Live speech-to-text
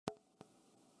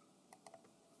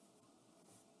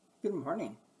Good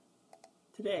morning.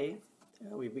 Today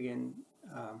we begin,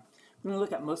 we're going to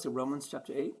look at most of Romans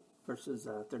chapter 8, verses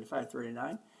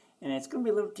 35-39, and it's going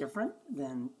to be a little different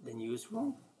than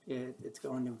usual. It's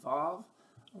going to involve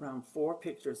around 4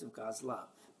 pictures of God's love,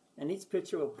 and each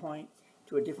picture will point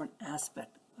to a different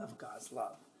aspect of God's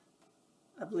love.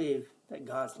 I believe that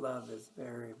God's love is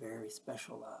very, very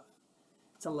special love.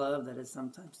 It's a love that is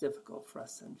sometimes difficult for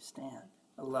us to understand,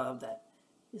 a love that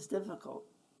is difficult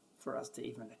for us to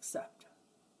even accept,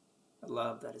 a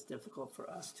love that is difficult for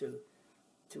us to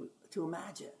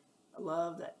imagine, a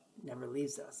love that never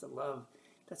leaves us, a love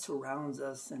that surrounds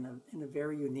us in a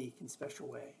very unique and special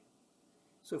way.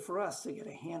 So for us to get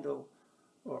a handle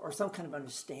or some kind of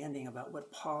understanding about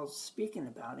what Paul's speaking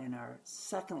about in our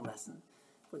second lesson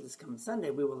for this coming Sunday,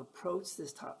 we will approach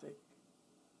this topic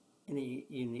in a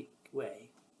unique way.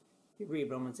 You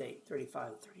read Romans 8,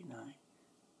 35-39.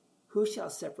 Who shall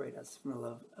separate us from the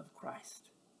love of Christ?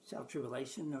 Shall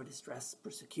tribulation or distress,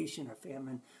 persecution or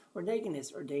famine, or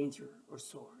nakedness or danger or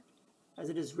sword? As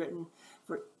it is written,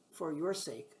 for your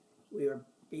sake we are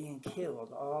being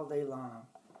killed all day long.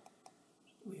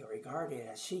 We are regarded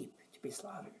as sheep to be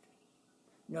slaughtered.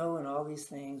 No, in all these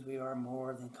things we are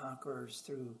more than conquerors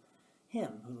through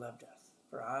him who loved us.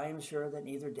 For I am sure that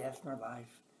neither death nor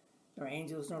life, nor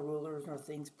angels, nor rulers, nor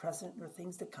things present, nor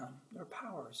things to come, nor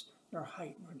powers, nor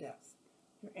height, nor depth,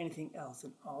 nor anything else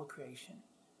in all creation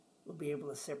will be able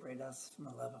to separate us from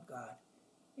the love of God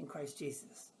in Christ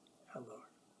Jesus, our Lord.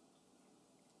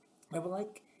 I would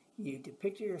like you to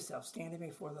picture yourself standing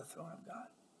before the throne of God.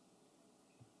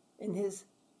 In his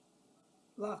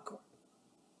law court,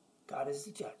 God is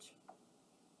the judge.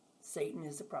 Satan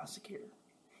is the prosecutor.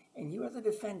 And you are the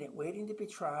defendant waiting to be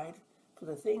tried for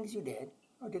the things you did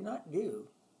or did not do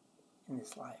in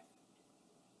this life.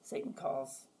 Satan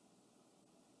calls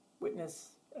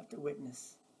witness after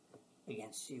witness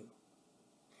against you.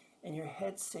 And your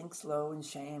head sinks low in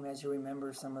shame as you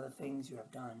remember some of the things you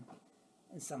have done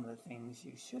and some of the things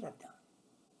you should have done,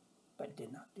 but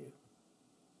did not do.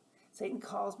 Satan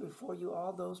calls before you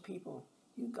all those people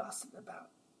you gossiped about,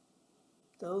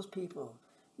 those people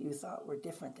you thought were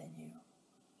different than you,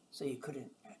 so you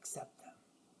couldn't accept them.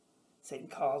 Satan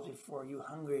calls before you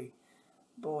hungry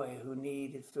boy who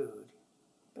needed food,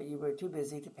 but you were too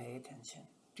busy to pay attention,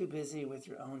 too busy with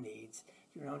your own needs,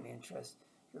 your own interests,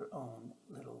 your own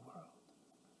little world.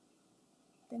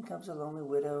 Then comes a lonely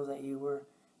widow that you were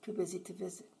too busy to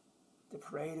visit. The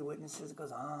parade of witnesses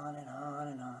goes on and on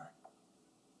and on.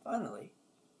 Finally,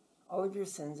 all of your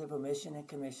sins of omission and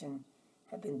commission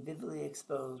have been vividly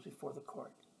exposed before the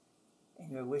court,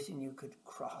 and you're wishing you could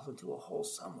crawl into a hole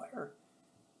somewhere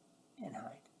and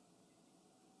hide.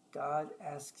 God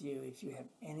asks you if you have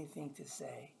anything to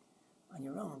say on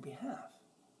your own behalf.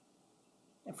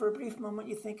 And for a brief moment,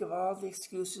 you think of all the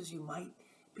excuses you might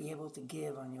be able to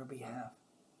give on your behalf.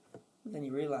 But then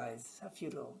you realize how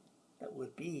futile that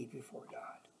would be before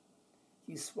God.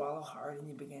 You swallow hard and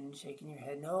you begin shaking your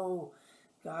head. No,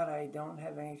 God, I don't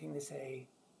have anything to say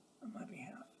on my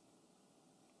behalf.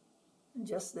 And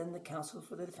just then the counsel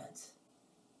for the defense,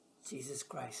 Jesus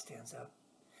Christ, stands up.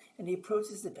 And he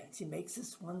approaches the bench. He makes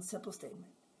this one simple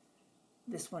statement.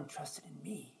 This one trusted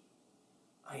in me.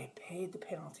 I have paid the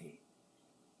penalty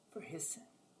for his sin.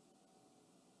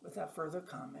 Without further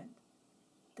comment,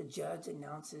 the judge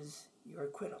announces your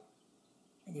acquittal,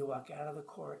 and you walk out of the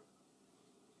court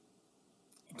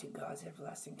into God's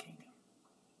everlasting kingdom.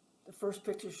 The first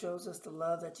picture shows us the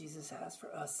love that Jesus has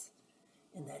for us,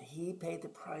 in that he paid the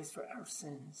price for our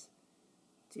sins.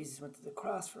 Jesus went to the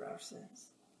cross for our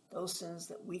sins, those sins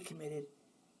that we committed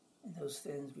and those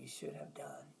things we should have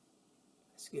done.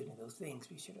 Those things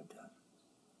we should have done,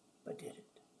 but didn't.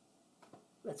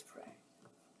 Let's pray.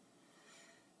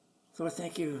 Lord,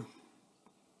 thank you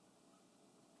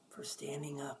for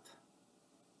standing up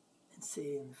and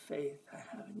seeing the faith I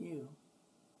have in you,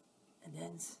 and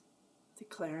then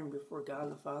declaring before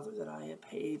God the Father that I have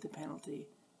paid the penalty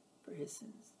for his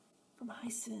sins. For my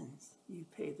sins, you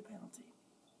paid the penalty.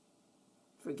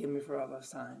 Forgive me for all those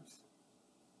times,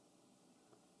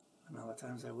 and all the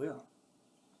times I will.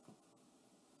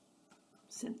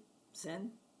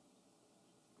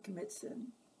 Commit sin,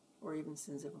 or even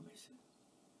sins of omission.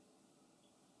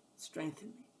 Strengthen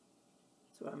me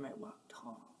so I might walk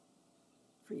tall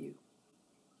for you.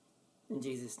 In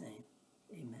Jesus' name,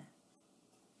 amen.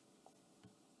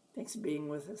 Thanks for being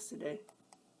with us today.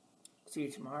 See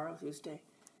you tomorrow, Tuesday,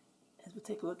 as we'll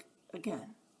take a look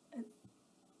again at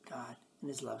God and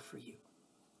his love for you.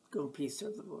 Go in peace,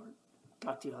 serve the Lord.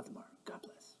 Talk to you all tomorrow. God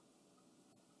bless.